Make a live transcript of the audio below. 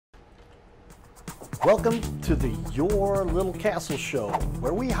Welcome to the Your Little Castle Show,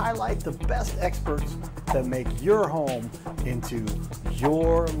 where we highlight the best experts that make your home into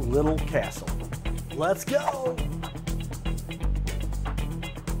your little castle. Let's go!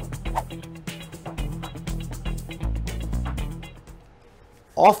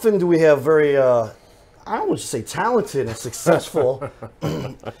 Often do we have very, I don't want to say talented and successful,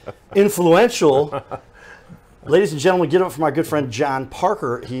 influential. Ladies and gentlemen, get up for my good friend John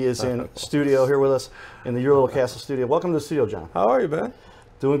Parker. He is in studio here with us in the Your Little Castle studio. Welcome to the studio, John. How are you, man?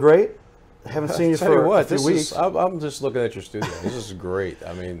 Doing great. Haven't seen you for a few weeks. I'm just looking at your studio. This is great.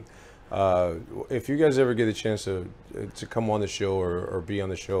 I mean, if you guys ever get a chance to come on the show or be on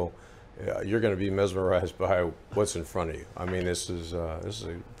the show, you're going to be mesmerized by what's in front of you. I mean, this is a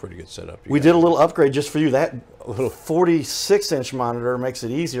pretty good setup. We did a little upgrade just for you. That little 46-inch monitor makes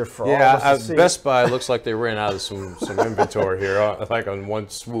it easier for all of us to see. Best Buy looks like they ran out of some inventory here, like on one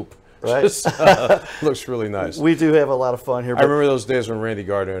swoop. Right? Looks really nice. We do have a lot of fun here. I remember those days when Randy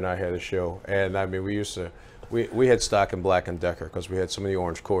Gardner and I had a show, and I mean, we had stock in Black & Decker because we had so many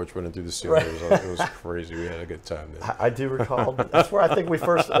orange cords running through the ceiling. Right. It was crazy. We had a good time there. I do recall. That's where I think we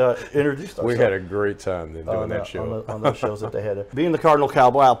first introduced ourselves. We had a great time doing that show. On those shows that they had. Being the Cardinal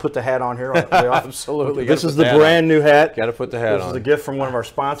Cowboy, I'll put the hat on here. Absolutely. This is the brand new hat. Got to put the hat on. This is a gift from one of our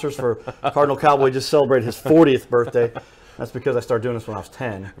sponsors for Cardinal Cowboy. Just celebrated his 40th birthday. That's because I started doing this when I was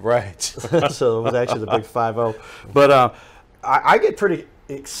 10. Right. So it was actually the big 5-0. But I get pretty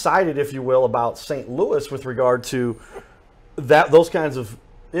excited, if you will, about St. Louis with regard to those kinds of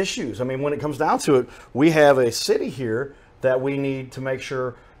issues. I mean, when it comes down to it, we have a city here that we need to make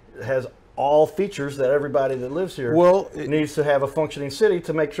sure has all features that everybody that lives here needs to have a functioning city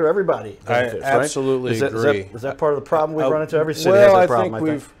to make sure everybody benefits. I absolutely agree. Is that part of the problem we run into? Every city has a problem, I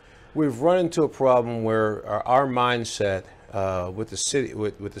think we've run into a problem where our mindset with the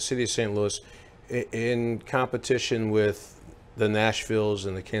city of St. Louis in competition with the Nashvilles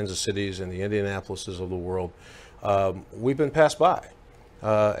and the Kansas Cities and the Indianapolises of the world, we've been passed by.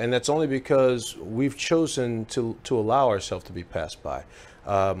 And that's only because we've chosen to allow ourselves to be passed by.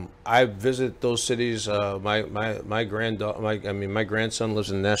 I visit those cities. My grandson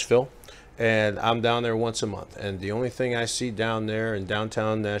lives in Nashville, and I'm down there once a month. And the only thing I see down there in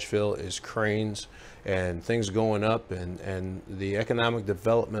downtown Nashville is cranes and things going up, and the economic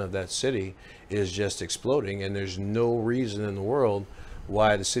development of that city is just exploding. And there's no reason in the world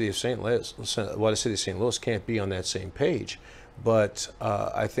why the city of St. Louis can't be on that same page. But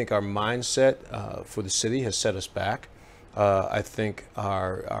I think our mindset for the city has set us back. I think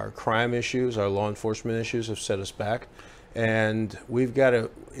our crime issues, our law enforcement issues have set us back, and we've got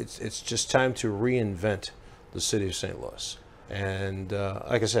to. It's just time to reinvent the city of St. Louis. And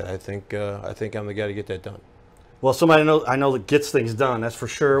like I said, I think I'm the guy to get that done. Well, somebody I know that gets things done. That's for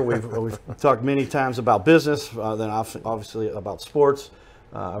sure. We've talked many times about business, then obviously about sports.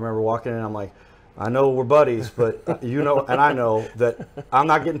 I remember walking in, I'm like, I know we're buddies, but you know, and I know that I'm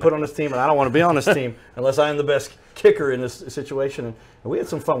not getting put on this team, and I don't want to be on this team unless I am the best kicker in this situation. And we had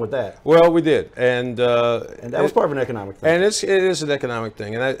some fun with that. Well, we did, and that was part of an economic thing. And it is an economic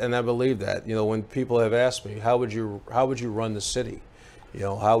thing, and I believe that. You know, when people have asked me, how would you run the city? You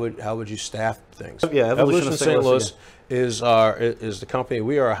know, how would you staff things? Yeah, Evolution St. Louis is the company.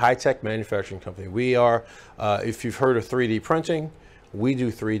 We are a high-tech manufacturing company. We are, if you've heard of 3D printing, we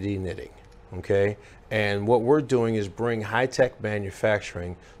do 3D knitting. Okay, and what we're doing is bring high-tech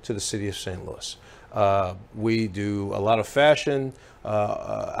manufacturing to the city of St. Louis. We do a lot of fashion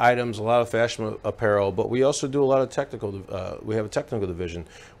items, a lot of fashion apparel, but we also do a lot of technical. We have a technical division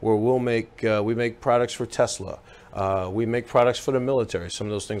where we make products for Tesla. We make products for the military. Some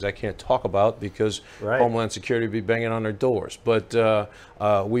of those things I can't talk about because Homeland Security would be banging on their doors. But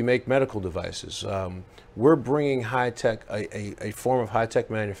we make medical devices. We're bringing high-tech, a form of high-tech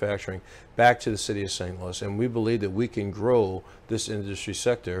manufacturing back to the city of St. Louis, and we believe that we can grow this industry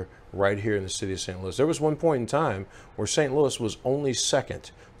sector right here in the city of St. Louis. There was one point in time where St. Louis was only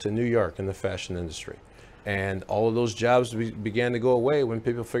second to New York in the fashion industry. And all of those jobs began to go away when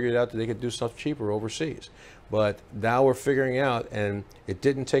people figured out that they could do stuff cheaper overseas. But now we're figuring out, and it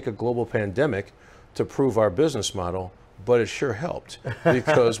didn't take a global pandemic to prove our business model, but it sure helped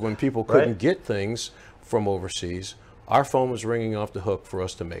because when people couldn't get things from overseas, our phone was ringing off the hook for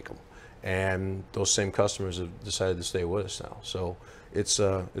us to make them. And those same customers have decided to stay with us now. So it's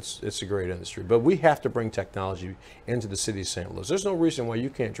a great industry. But we have to bring technology into the city of St. Louis. There's no reason why you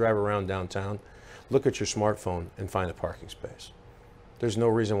can't drive around downtown, look at your smartphone, and find a parking space. There's no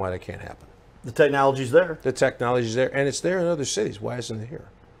reason why that can't happen. The technology's there. The technology's there, and it's there in other cities. Why isn't it here?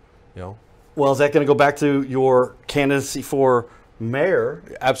 You know. Well, is that going to go back to your candidacy for mayor?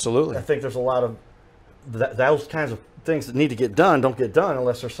 Absolutely. I think there's a lot of those kinds of things that need to get done don't get done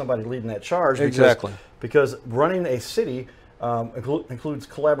unless there's somebody leading that charge. Exactly. Because running a city includes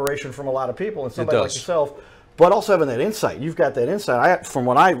collaboration from a lot of people and somebody like yourself, but also having that insight. You've got that insight. From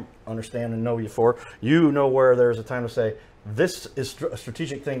what I understand and know you for, you know where there's a time to say, this is a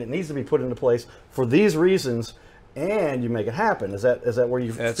strategic thing that needs to be put into place for these reasons, and you make it happen. Is that where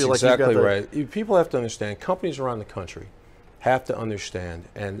you feel like you've got That's exactly right. People have to understand, companies around the country have to understand,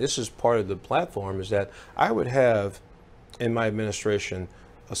 and this is part of the platform, is that I would have in my administration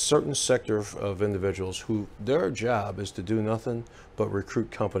a certain sector of individuals who their job is to do nothing but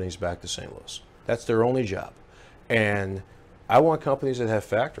recruit companies back to St. Louis. That's their only job. And I want companies that have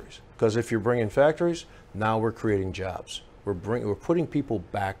factories, because if you're bringing factories, now we're creating jobs. We're putting people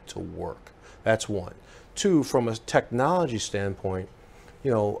back to work. That's one. Two, from a technology standpoint,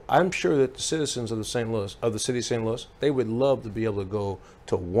 you know, I'm sure that the citizens of the city of St. Louis, they would love to be able to go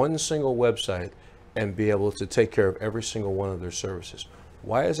to one single website and be able to take care of every single one of their services.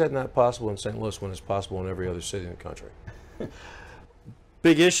 Why is that not possible in St. Louis when it's possible in every other city in the country?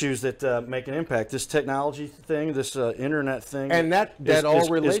 Big issues that make an impact. This technology thing, this internet thing, and that all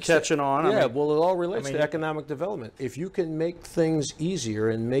relates is catching on. Yeah, well, it all relates to economic development. If you can make things easier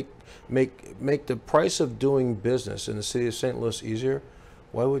and make the price of doing business in the city of St. Louis easier,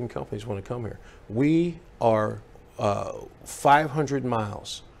 why wouldn't companies want to come here? We are 500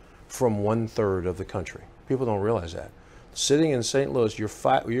 miles from 1/3 of the country. People don't realize that. Sitting in St. Louis,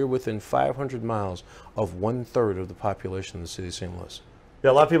 you're within 500 miles of 1/3 of the population of the city of St. Louis. Yeah,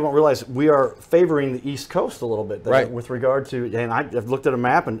 a lot of people don't realize we are favoring the East Coast a little bit right. with regard to, and I've looked at a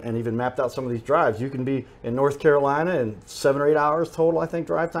map and even mapped out some of these drives. You can be in North Carolina in 7 or 8 hours total, I think,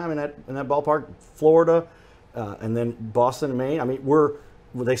 drive time in that ballpark. Florida, and then Boston and Maine. I mean,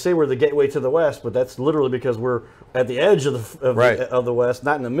 they say we're the gateway to the West, but that's literally because we're at the edge of the West,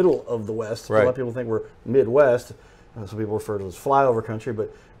 not in the middle of the West. Right. A lot of people think we're Midwest. Some people refer to it as flyover country,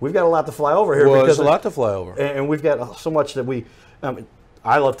 but we've got a lot to fly over here. Well, there's a lot to fly over. And we've got so much that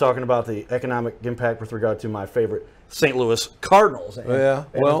I love talking about the economic impact with regard to my favorite St. Louis Cardinals. And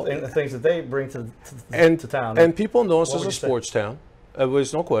the things that they bring to town. And people know us as a sports town.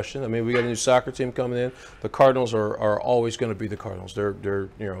 There's no question. I mean, we got a new soccer team coming in. The Cardinals are always going to be the Cardinals. They're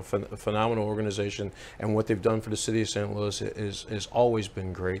a phenomenal organization, and what they've done for the city of St. Louis is always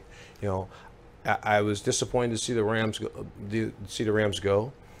been great. You know, I was disappointed to see the Rams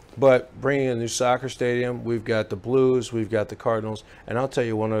go. But bringing a new soccer stadium, we've got the Blues, we've got the Cardinals, and I'll tell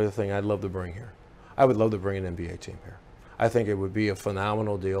you one other thing I'd love to bring here. I would love to bring an NBA team here. I think it would be a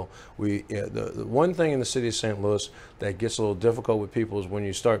phenomenal deal. The one thing in the city of St. Louis that gets a little difficult with people is when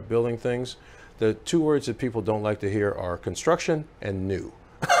you start building things, the two words that people don't like to hear are construction and new.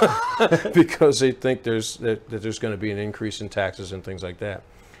 Because they think that there's going to be an increase in taxes and things like that.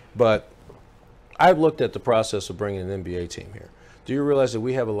 But I've looked at the process of bringing an NBA team here. Do you realize that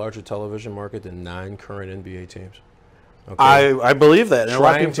we have a larger television market than 9 current NBA teams? Okay. I believe that. And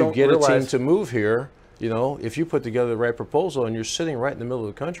trying to get a team to move here, you know, if you put together the right proposal and you're sitting right in the middle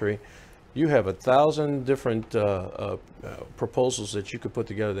of the country, you have 1,000 different proposals that you could put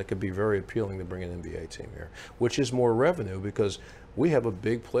together that could be very appealing to bring an NBA team here, which is more revenue because we have a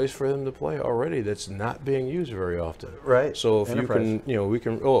big place for them to play already that's not being used very often. Right. So if Enterprise. You can, you know, we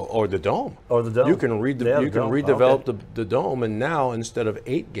can, or the Dome. Or the Dome. You can redevelop the Dome, and now instead of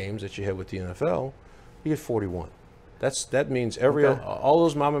 8 games that you had with the NFL, you get 41. That means all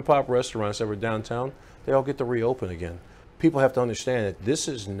those mom and pop restaurants that were downtown, they all get to reopen again. People have to understand that this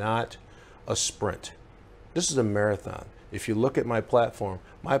is not a sprint. This is a marathon. If you look at my platform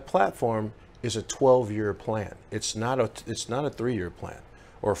is a 12-year plan. It's not a 3-year plan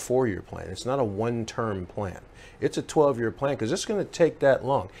or a 4-year plan. It's not a one-term plan. It's a 12-year plan because it's going to take that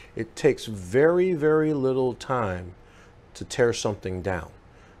long. It takes very, very little time to tear something down,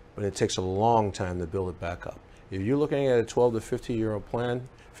 but it takes a long time to build it back up. If you're looking at a 12 to 15-year plan,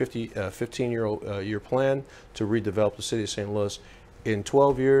 15-year plan to redevelop the city of St. Louis, in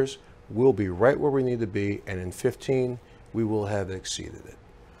 12 years, we'll be right where we need to be, and in 15, we will have exceeded it.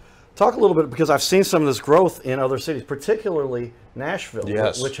 Talk a little bit, because I've seen some of this growth in other cities, particularly Nashville,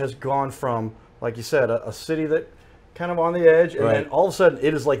 which has gone from, like you said, a city that kind of on the edge, and then all of a sudden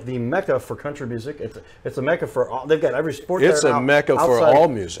it is like the mecca for country music. It's a mecca for all. They've got every sport. It's a mecca for all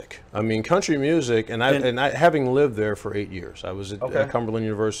music. I mean, country music, and I having lived there for 8 years. I was at Cumberland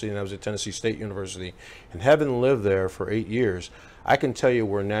University and I was at Tennessee State University, and having lived there for 8 years, I can tell you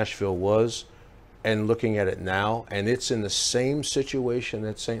where Nashville was. And looking at it now, and it's in the same situation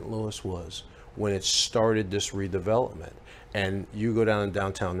that St. Louis was when it started this redevelopment. and you go down in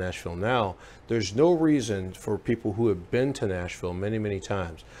downtown Nashville now, there's no reason for people who have been to Nashville many, many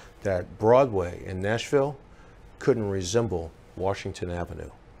times that Broadway in Nashville couldn't resemble Washington Avenue.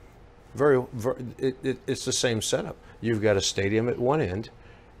 It's the same setup. You've got a stadium at one end,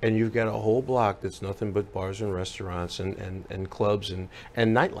 and you've got a whole block that's nothing but bars and restaurants and clubs and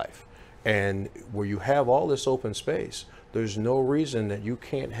nightlife. And where you have all this open space, there's no reason that you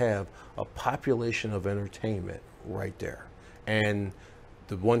can't have a population of entertainment right there. And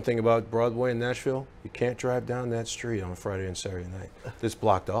the one thing about Broadway in Nashville, you can't drive down that street on Friday and Saturday night. It's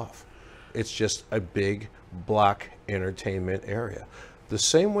blocked off. It's just a big block entertainment area. The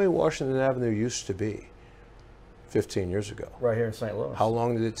same way Washington Avenue used to be 15 years ago. Right here in St. Louis. How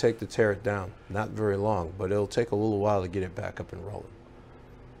long did it take to tear it down? Not very long, but it'll take a little while to get it back up and rolling.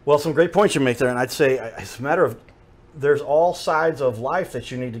 Well, some great points you make there, and I'd say it's a matter of there's all sides of life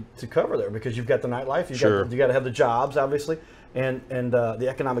that you need to cover there, because you've got the nightlife, you got to have the jobs, obviously, and the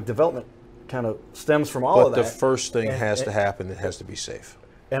economic development kind of stems from all of that. But the first thing has to happen. It has to be safe.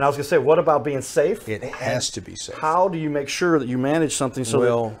 And I was going to say, what about being safe? It has to be safe. How do you make sure that you manage something so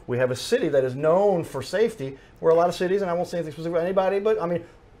that we have a city that is known for safety, where a lot of cities, and I won't say anything specific about anybody, but I mean,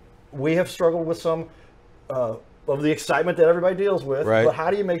 we have struggled with some of the excitement that everybody deals with. Right. But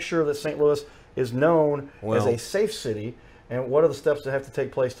how do you make sure that St. Louis is known as a safe city, and what are the steps that have to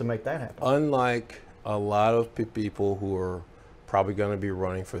take place to make that happen? Unlike a lot of people who are probably going to be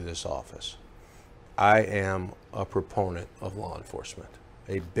running for this office, I am a proponent of law enforcement.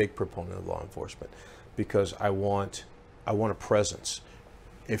 A big proponent of law enforcement, because I want a presence.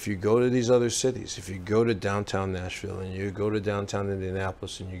 If you go to these other cities, if you go to downtown Nashville and you go to downtown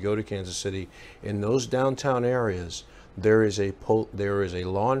Indianapolis and you go to Kansas City, in those downtown areas, there is a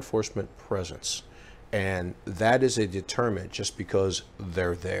law enforcement presence, and that is a deterrent just because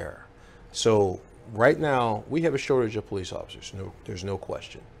they're there. So right now we have a shortage of police officers. No, there's no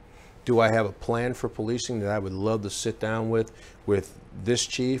question. Do I have a plan for policing that I would love to sit down with this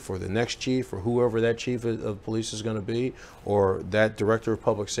chief or the next chief or whoever that chief of police is going to be, or that director of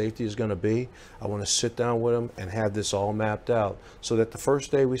public safety is going to be? I want to sit down with them and have this all mapped out so that the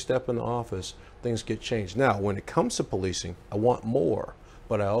first day we step in the office, things get changed. Now, when it comes to policing, I want more,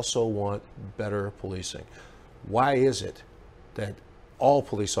 but I also want better policing. Why is it that all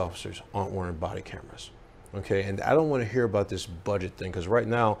police officers aren't wearing body cameras? Okay, and I don't want to hear about this budget thing, because right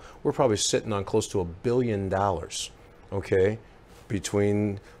now we're probably sitting on close to $1 billion, okay,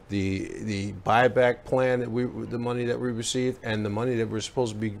 between the buyback plan that the money that we received and the money that we're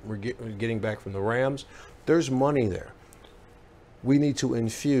supposed to be getting back from the Rams. There's money there. We need to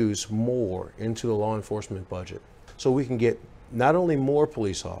infuse more into the law enforcement budget so we can get not only more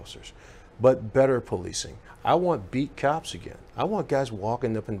police officers, but better policing. I want beat cops again. I want guys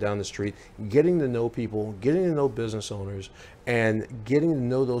walking up and down the street, getting to know people, getting to know business owners, and getting to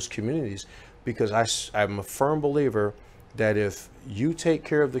know those communities, because I'm a firm believer that if you take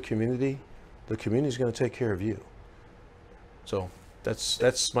care of the community is going to take care of you. So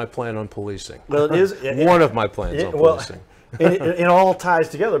that's my plan on policing. Well, it is one of my plans on policing. It all ties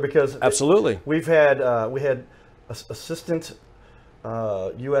together, because absolutely we had assistant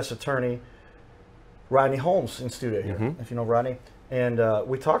U.S. Attorney Rodney Holmes in studio here, if you know Rodney. And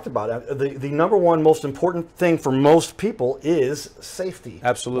we talked about it. The number one most important thing for most people is safety.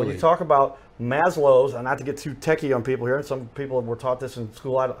 Absolutely. When you talk about Maslow's, and not to get too techie on people here, and some people were taught this in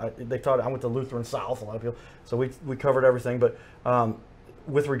school. I went to Lutheran South, a lot of people, so we covered everything. But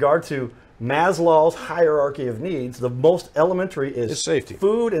with regard to Maslow's hierarchy of needs, the most elementary is safety.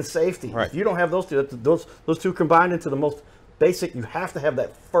 Food and safety. Right. If you don't have those two combined into the most basic, you have to have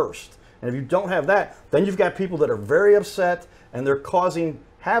that first. And if you don't have that, then you've got people that are very upset and they're causing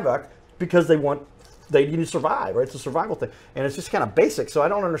havoc because they need to survive, right? It's a survival thing. And it's just kind of basic. So I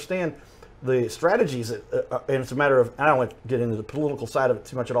don't understand the strategies. And it's a matter of, I don't want to get into the political side of it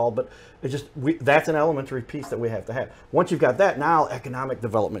too much at all, but it's just, that's an elementary piece that we have to have. Once you've got that, now economic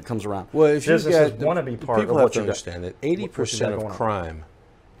development comes around. Well, if businesses want to be part of what people have to you've understand that 80% of crime,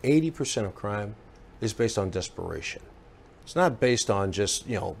 80% of crime is based on desperation. It's not based on just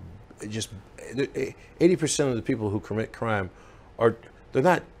 80% of the people who commit crime they're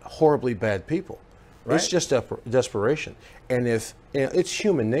not horribly bad people. Right. It's just desperation. And it's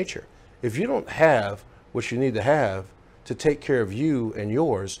human nature. If you don't have what you need to have to take care of you and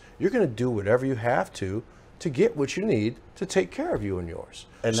yours, you're going to do whatever you have to get what you need to take care of you and yours.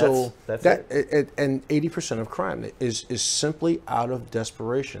 And so that's it. And 80% of crime is simply out of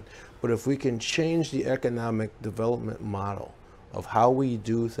desperation. But if we can change the economic development model of how we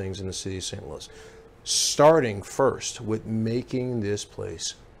do things in the city of St. Louis, starting first with making this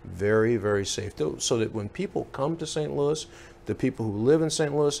place very, very safe. So that when people come to St. Louis, the people who live in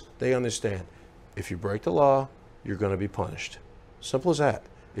St. Louis, they understand, if you break the law, you're going to be punished. Simple as that.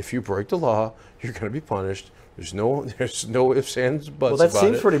 If you break the law, you're going to be punished. There's no ifs, ands, buts Well, that about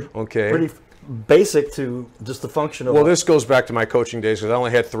seems it. pretty basic to just the function of. Well, this goes back to my coaching days because I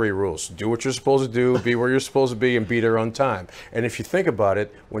only had 3 rules: do what you're supposed to do, be where you're supposed to be, and be there on time. And if you think about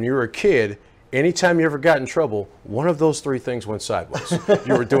it, when you were a kid, anytime you ever got in trouble, one of those 3 things went sideways.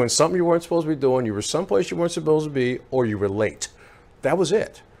 You were doing something you weren't supposed to be doing, you were someplace you weren't supposed to be, or you were late. That was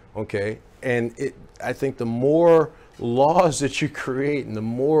it. Okay, and I think the more laws that you create and the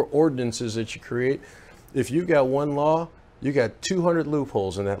more ordinances that you create, if you got one law, you got 200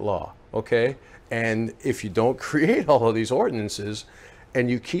 loopholes in that law, okay? And if you don't create all of these ordinances and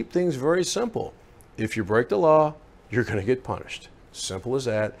you keep things very simple, if you break the law, you're going to get punished. Simple as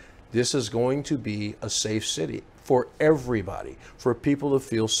that. This is going to be a safe city for everybody, for people to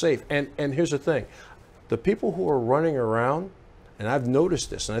feel safe. And here's the thing. The people who are running around, and I've noticed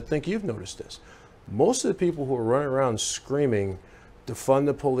this, and I think you've noticed this, most of the people who are running around screaming, defund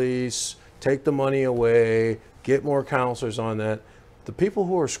the police, take the money away, get more counselors on that, the people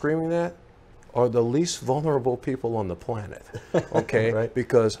who are screaming that are the least vulnerable people on the planet, okay? Right.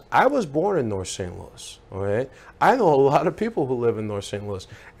 Because I was born in North St. Louis, all right? I know a lot of people who live in North St. Louis,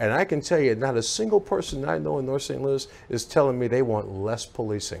 and I can tell you not a single person I know in North St. Louis is telling me they want less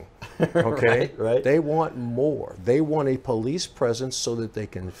policing, okay? Right. They want more. They want a police presence so that they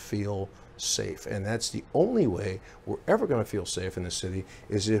can feel safe. And that's the only way we're ever going to feel safe in the city,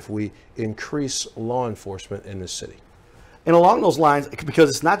 is if we increase law enforcement in the city. And along those lines, because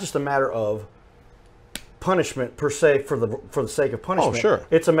it's not just a matter of punishment per se for the sake of punishment. Oh, sure.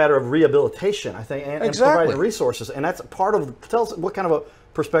 It's a matter of rehabilitation, I think, and Exactly. providing resources. And that's part of, tell us, what kind of a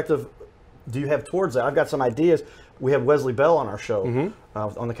perspective do you have towards that? I've got some ideas. We have Wesley Bell on our show,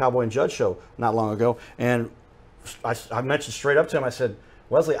 on the Cowboy and Judge show not long ago. And I mentioned straight up to him, I said,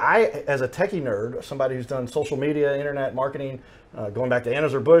 Wesley, as a techie nerd, somebody who's done social media, internet marketing, going back to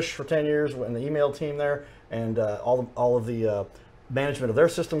Anheuser-Busch for 10 years in the email team there, and all of the management of their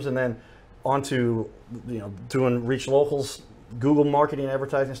systems, and then onto doing Reach Locals, Google marketing,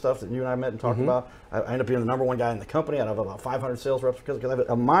 advertising stuff that you and I met and talked about. I ended up being the #1 guy in the company out of about 500 sales reps because I have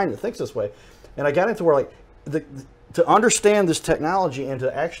a mind that thinks this way. And I got into where to understand this technology and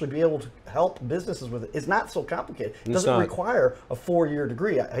to actually be able to help businesses with it is not so complicated. It doesn't require a 4-year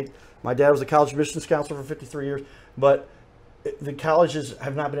degree. My dad was a college admissions counselor for 53 years, but the colleges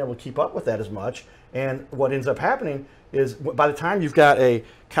have not been able to keep up with that as much. And what ends up happening is by the time you've got a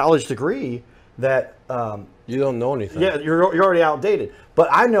college degree that you don't know anything. Yeah, you're already outdated. But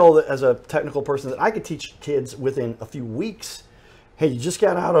I know that as a technical person that I could teach kids within a few weeks. Hey, you just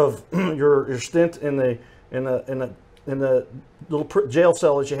got out of your stint in the little jail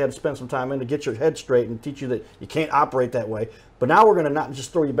cell that you had to spend some time in to get your head straight and teach you that you can't operate that way. But now we're going to not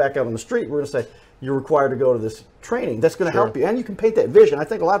just throw you back out on the street. We're going to say you're required to go to this training. That's going to help you, and you can paint that vision. I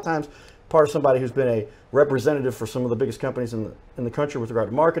think a lot of times, part of somebody who's been a representative for some of the biggest companies in the country with regard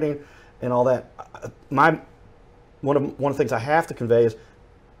to marketing and all that, one of the things I have to convey is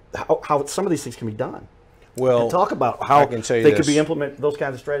how some of these things can be done. Well, and talk about how could be implemented. Those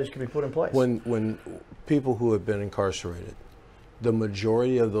kinds of strategies can be put in place. When people who have been incarcerated, the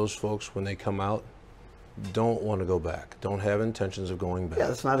majority of those folks, when they come out, don't want to go back, don't have intentions of going back. Yeah,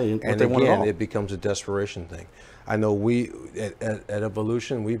 that's not what they and want at all. again, it becomes a desperation thing. I know we at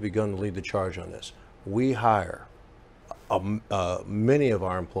Evolution, we've begun to lead the charge on this. We hire many of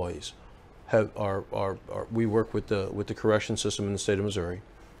our employees. We work with the correction system in the state of Missouri,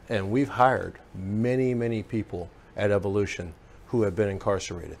 and we've hired many people at Evolution who have been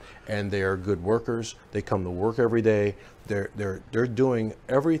incarcerated, and they are good workers. They come to work every day. They're doing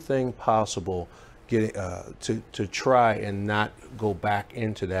everything possible to try and not go back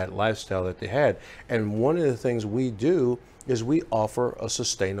into that lifestyle that they had. And one of the things we do is we offer a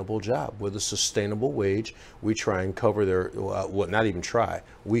sustainable job with a sustainable wage. We try and cover their, well, not even try,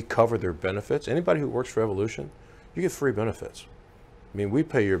 we cover their benefits. Anybody who works for Evolution, you get free benefits. I mean, we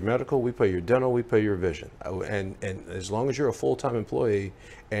pay your medical, we pay your dental, we pay your vision. And as long as you're a full-time employee,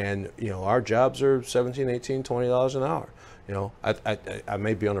 and our jobs are $17, $18, $20 an hour. I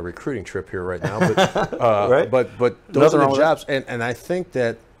may be on a recruiting trip here right now, but right? but those are the jobs. And I think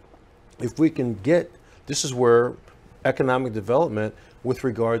that if we can get, this is where economic development with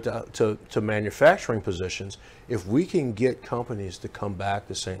regard to manufacturing positions, if we can get companies to come back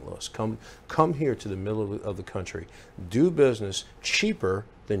to St. Louis, come here to the middle of the country, do business cheaper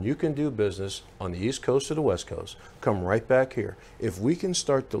than you can do business on the East Coast or the West Coast, come right back here. If we can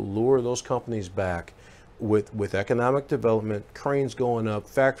start to lure those companies back, with economic development, cranes going up,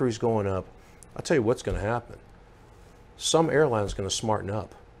 factories going up, I'll tell you what's going to happen. Some airline's going to smarten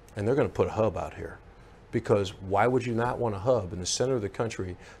up, and they're going to put a hub out here. Because why would you not want a hub in the center of the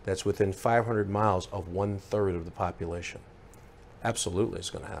country that's within 500 miles of 1/3 of the population? Absolutely, it's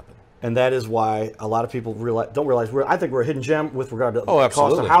going to happen. And that is why a lot of people don't realize I think we're a hidden gem with regard to Oh,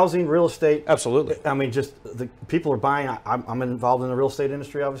 cost of housing, real estate. Absolutely. I mean, just the people are buying. I'm involved in the real estate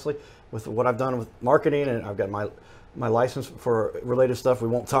industry, obviously, with what I've done with marketing, and I've got my license for related stuff. We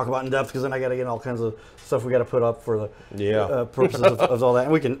won't talk about in depth because then I got to get all kinds of stuff we got to put up for the purposes of all that.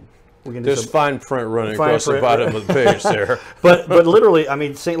 And we can do There's fine print running across the bottom of the page there. but literally, I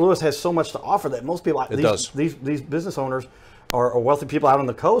mean, St. Louis has so much to offer that most people, these business owners or wealthy people out on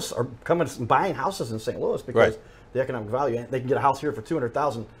the coast are coming and buying houses in St. Louis because the economic value. They can get a house here for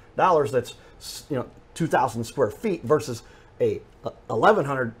 $200,000 that's 2,000 square feet versus a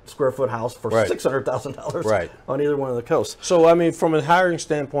 1,100 square foot house for $600,000 on either one of the coasts. So, I mean, from a hiring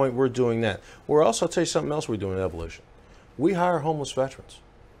standpoint, we're doing that. We're also, I'll tell you something else we're doing in Evolution. We hire homeless veterans.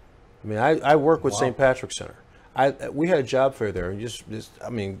 I mean, I work with St. Patrick's Center. We had a job fair there. I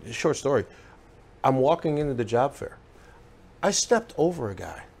mean, short story. I'm walking into the job fair. I stepped over a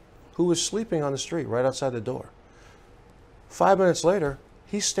guy who was sleeping on the street right outside the door. 5 minutes later,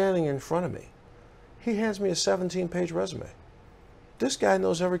 he's standing in front of me. He hands me a 17-page resume. This guy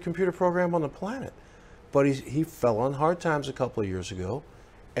knows every computer program on the planet. But he fell on hard times a couple of years ago,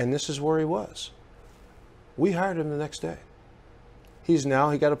 and this is where he was. We hired him the next day. He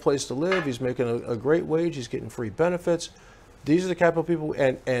got a place to live. He's making a great wage. He's getting free benefits. These are the type of people,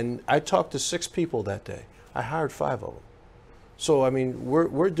 and I talked to 6 people that day. I hired 5 of them. So, I mean,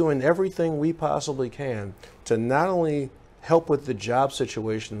 we're doing everything we possibly can to not only help with the job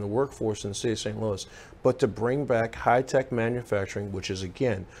situation in the workforce in the city of St. Louis, but to bring back high-tech manufacturing, which is,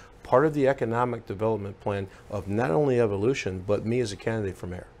 again, part of the economic development plan of not only Evolution, but me as a candidate for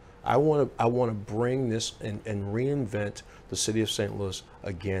mayor. I want to bring this and reinvent the city of St. Louis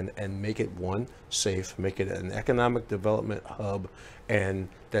again and make it, one, safe, make it an economic development hub, and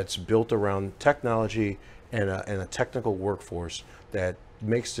that's built around technology and a technical workforce that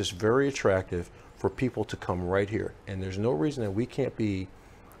makes this very attractive for people to come right here. And there's no reason that we can't be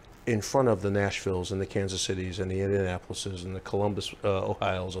in front of the Nashvilles and the Kansas Cities and the Indianapolises and the Columbus,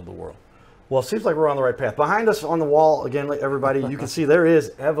 Ohios of the world. Well, it seems like we're on the right path. Behind us on the wall, again, everybody, you can see there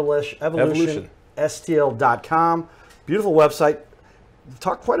is Evolution. StL.com. Beautiful website. We've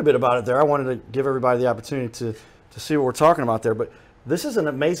talked quite a bit about it there. I wanted to give everybody the opportunity to see what we're talking about there. But this is an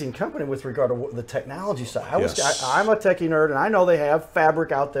amazing company with regard to the technology side. I'm a techie nerd, and I know they have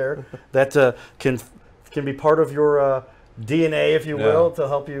fabric out there that can be part of your DNA, if you will, to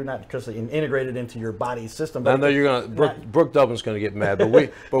help you, not because integrate it into your body system. But I know you're gonna. Brooke Dublin's gonna get mad,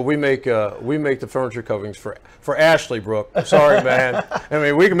 but we make the furniture coverings for Ashley, Brooke. Sorry, man. I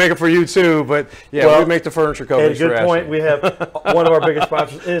mean, we can make it for you too, but yeah, we make the furniture coverings for Ashley. Good point. We have one of our biggest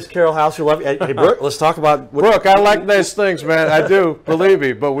sponsors is Carol House. You love. Hey, Brooke, let's talk about Brooke. I like nice things, man. I do, believe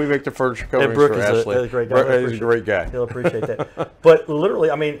me. But we make the furniture coverings for Ashley. He's a great guy. He's a great guy. He'll appreciate that. But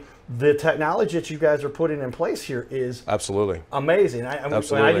literally, I mean, the technology that you guys are putting in place here is absolutely amazing. I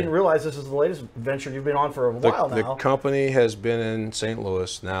didn't realize this is the latest venture you've been on for a while now. The company has been in St.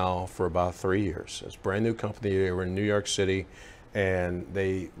 Louis now for about 3 years. It's a brand new company. They were in New York City, and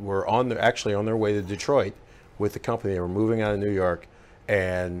they were actually on their way to Detroit with the company. They were moving out of New York,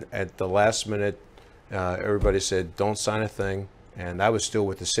 and at the last minute, everybody said, "Don't sign a thing." And I was still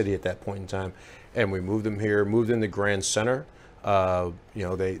with the city at that point in time, and we moved them here, moved into Grand Center.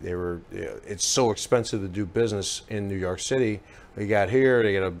 They were. It's so expensive to do business in New York City. We got here.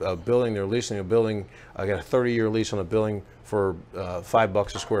 They got a building. They're leasing a building. I got a 30-year lease on a building for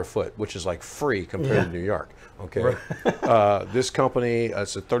 $5 a square foot, which is like free compared to New York. Okay. Right. This company,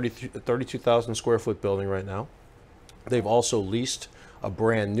 it's a 32,000 square foot building right now. They've also leased a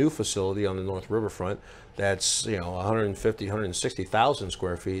brand new facility on the North Riverfront that's 150, 160,000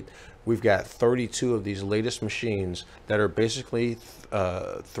 square feet. We've got 32 of these latest machines that are basically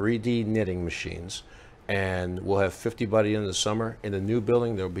 3D knitting machines, and we'll have 50 by the end of the summer. In the new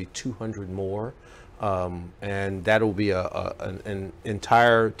building, there'll be 200 more, and that'll be an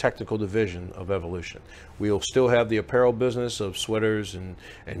entire technical division of Evolution. We'll still have the apparel business of sweaters and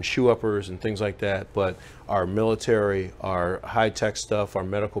shoe uppers and things like that, but our military, our high-tech stuff, our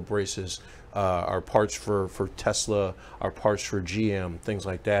medical braces, our parts for Tesla, our parts for GM, things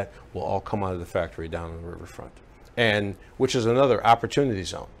like that, will all come out of the factory down on the riverfront. And which is another opportunity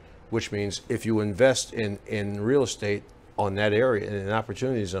zone, which means if you invest in real estate on that area, in an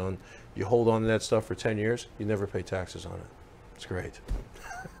opportunity zone, you hold on to that stuff for 10 years, you never pay taxes on it. It's great.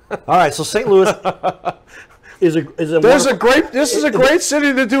 All right, so St. Louis is a This is a great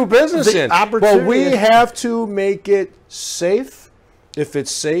city to do business in. But we have to make it safe. If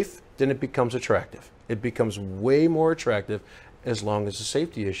it's safe, then it becomes attractive. It becomes way more attractive as long as the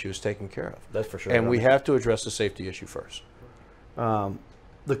safety issue is taken care of. That's for sure. And we have to address the safety issue first.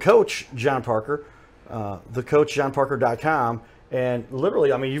 The coach, John Parker, thecoachjohnparker.com, and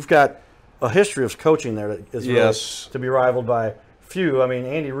literally, I mean, you've got a history of coaching there that is really to be rivaled by few. I mean,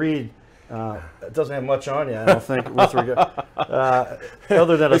 Andy Reid doesn't have much on you, I don't think, with regard,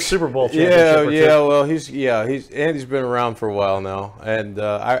 other than a Super Bowl championship. Andy's been around for a while now, and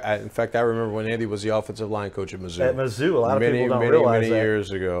in fact, I remember when Andy was the offensive line coach at Mizzou. At Mizzou, a lot of people don't realize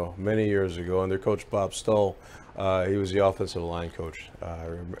that. Many years ago, under Coach Bob StL, he was the offensive line coach.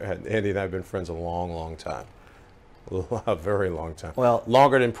 Andy and I have been friends a long, long time. A very long time. Well,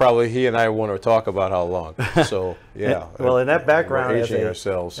 longer than probably he and I want to talk about how long. So, yeah. Well, in that background, we're aging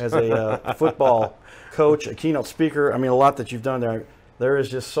ourselves. As a football coach, a keynote speaker, I mean, a lot that you've done there. There is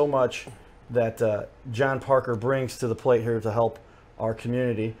just so much that John Parker brings to the plate here to help our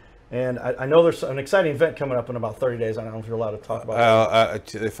community. And I know there's an exciting event coming up in about 30 days. I don't know if you're allowed to talk about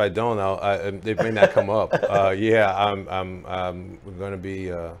that. If I don't, it may not come up. I'm going to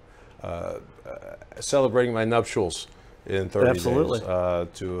be celebrating my nuptials in 30 days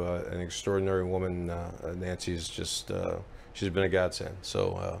to an extraordinary woman. Nancy's just, she's been a godsend.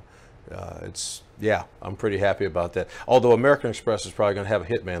 So I'm pretty happy about that. Although American Express is probably going to have a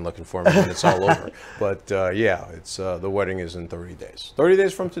hitman looking for me when it's all over. But it's the wedding is in 30 days. 30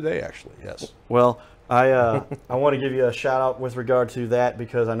 days from today, actually, yes. Well, I want to give you a shout out with regard to that,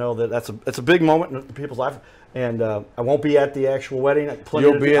 because I know that it's a big moment in people's life. And I won't be at the actual wedding.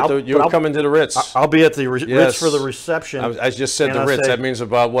 You'll come into the Ritz. I'll be at the Ritz for the reception. I just said the Ritz. That means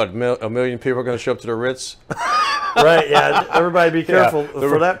about what, a million people are going to show up to the Ritz? Right. Yeah. Everybody, be careful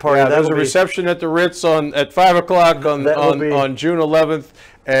for that party. There's a reception at the Ritz at 5 o'clock on June 11th,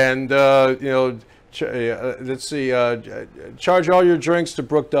 and let's see. Charge all your drinks to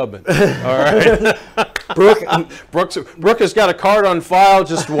Brooke Dubman. All right. Brooke has got a card on file.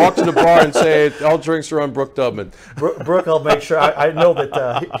 Just walk to the bar and say all drinks are on Brooke Dubman. Brooke, I'll make sure. I know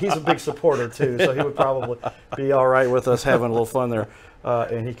that he's a big supporter too, so he would probably be all right with us having a little fun there,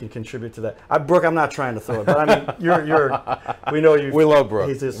 and he can contribute to that. Brooke, I'm not trying to throw it, but I mean, we know you. We love Brooke.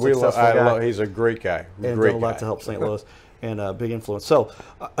 He's a successful guy. He's a great guy. And done a lot to help St. Louis, and a big influence. So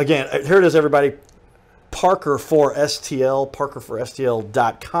again, here it is, everybody. Parker for StL,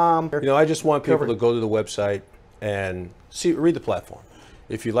 parkerforstl.com. I just want people to go to the website and read the platform.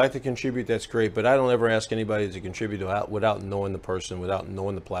 If you'd like to contribute, that's great, but I don't ever ask anybody to contribute without knowing the person, without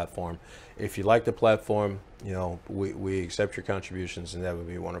knowing the platform. If you like the platform, we accept your contributions, and that would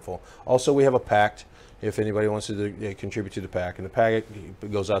be wonderful. Also, we have a pact. If anybody wants to contribute to the PAC, and the PAC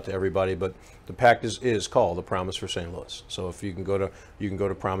goes out to everybody, but the PAC is called the Promise for St. Louis. So if you can go to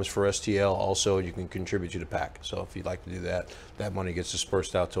Promise for StL. Also, you can contribute to the PAC. So if you'd like to do that, that money gets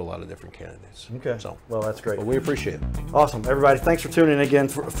dispersed out to a lot of different candidates. Okay. So well, that's great. But we appreciate it. Awesome, everybody. Thanks for tuning in again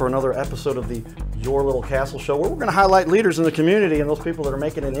for another episode of the Your Little Castle Show, where we're going to highlight leaders in the community and those people that are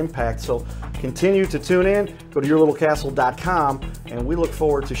making an impact. So continue to tune in. Go to yourlittlecastle.com, and we look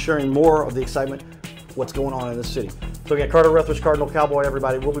forward to sharing more of the excitement. What's going on in this city. So again, Carter Rethridge, Cardinal Cowboy,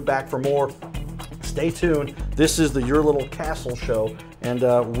 everybody. We'll be back for more. Stay tuned. This is the Your Little Castle Show, and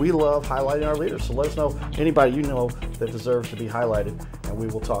we love highlighting our leaders. So let us know anybody you know that deserves to be highlighted, and we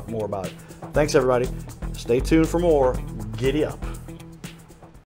will talk more about it. Thanks, everybody. Stay tuned for more. Giddy up.